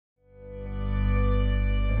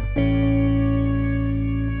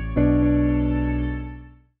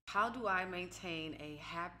How do I maintain a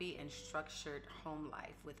happy and structured home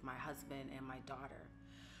life with my husband and my daughter?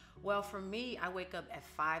 Well, for me, I wake up at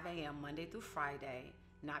 5 a.m. Monday through Friday,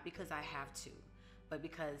 not because I have to, but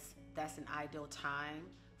because that's an ideal time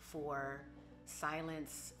for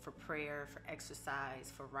silence, for prayer, for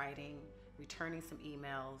exercise, for writing, returning some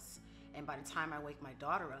emails. And by the time I wake my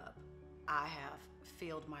daughter up, I have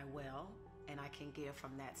filled my well and I can give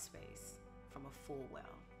from that space, from a full well.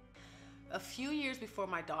 A few years before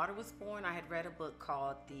my daughter was born, I had read a book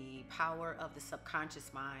called The Power of the Subconscious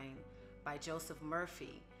Mind by Joseph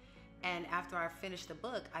Murphy. And after I finished the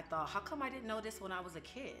book, I thought, how come I didn't know this when I was a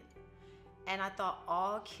kid? And I thought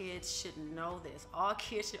all kids should know this. All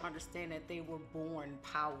kids should understand that they were born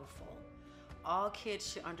powerful. All kids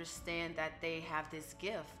should understand that they have this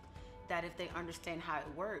gift, that if they understand how it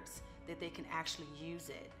works, that they can actually use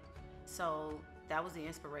it. So that was the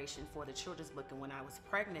inspiration for the children's book. And when I was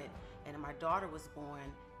pregnant and my daughter was born,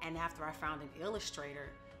 and after I found an illustrator,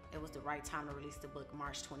 it was the right time to release the book.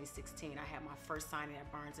 March 2016, I had my first signing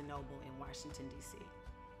at Barnes & Noble in Washington, D.C.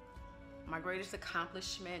 My greatest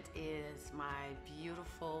accomplishment is my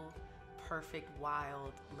beautiful, perfect,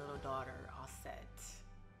 wild little daughter, Osset.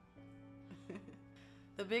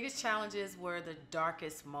 The biggest challenges were the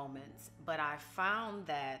darkest moments, but I found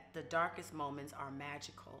that the darkest moments are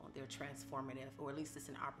magical. They're transformative, or at least it's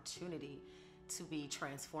an opportunity to be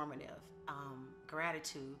transformative.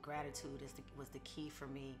 Gratitude was the key for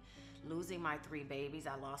me. Losing my 3 babies,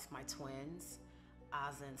 I lost my twins,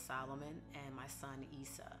 Aza and Solomon, and my son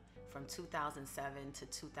Issa, from 2007 to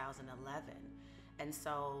 2011. And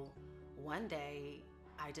so one day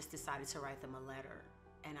I just decided to write them a letter,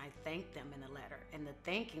 and I thanked them in a letter. And the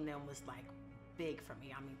thanking them was like big for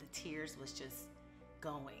me. I mean, the tears was just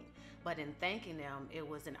going. But in thanking them, it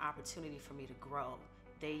was an opportunity for me to grow.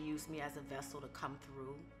 They used me as a vessel to come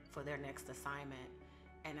through for their next assignment.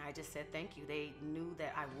 And I just said thank you. They knew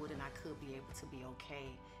that I would and I could be able to be okay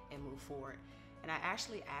and move forward. And I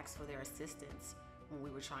actually asked for their assistance when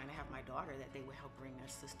we were trying to have my daughter, that they would help bring their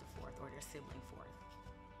sister forth or their sibling forth.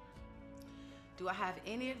 Do I have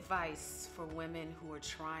any advice for women who are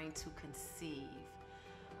trying to conceive?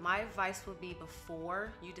 My advice would be,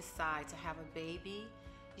 before you decide to have a baby,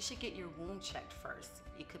 you should get your womb checked first.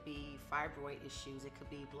 It could be fibroid issues, it could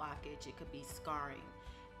be blockage, it could be scarring.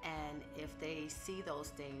 And if they see those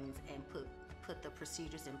things and put the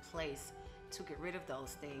procedures in place to get rid of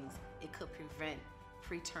those things, it could prevent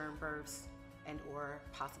preterm births and or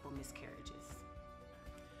possible miscarriages.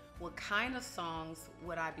 What kind of songs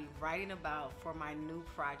would I be writing about for my new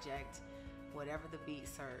project? Whatever the beat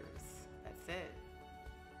serves. That's it.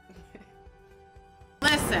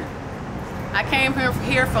 Listen, I came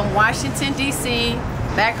here from Washington, D.C.,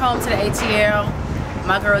 back home to the ATL.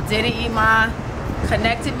 My girl Diddy Ima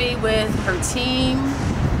connected me with her team,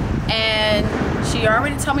 and she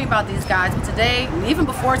already told me about these guys, but today, even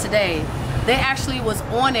before today, they actually was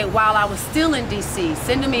on it while I was still in D.C.,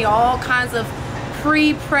 sending me all kinds of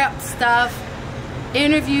pre-prep stuff,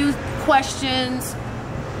 interviews, questions,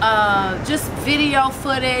 just video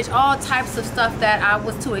footage, all types of stuff that I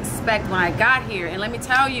was to expect when I got here. And let me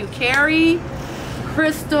tell you, Carrie,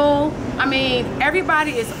 Crystal, I mean,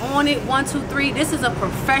 everybody is on it. 1, 2, 3. This is a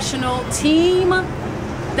professional team.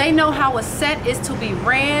 They know how a set is to be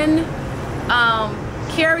ran.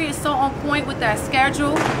 Carrie is so on point with that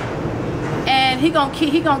schedule, and he gonna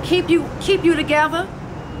keep you together,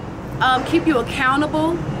 keep you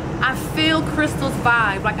accountable. I feel Crystal's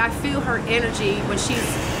vibe, like I feel her energy when she's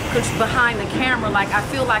behind the camera. Like I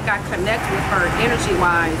feel like I connect with her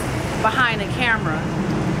energy-wise behind the camera.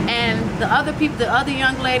 And the other people, the other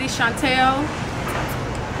young lady, Chantel,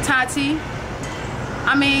 Tati,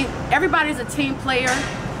 I mean, everybody's a team player.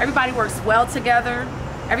 Everybody works well together.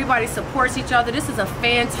 Everybody supports each other. This is a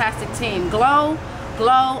fantastic team. Glow,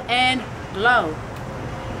 glow, and glow.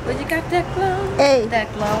 But you got that glow, hey.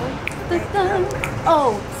 That glow, the glow.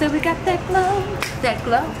 Oh, so we got that glow, that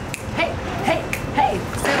glow. Hey, hey, hey.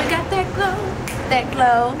 So we got that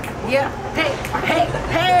glow, yeah. Hey, hey,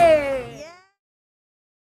 hey.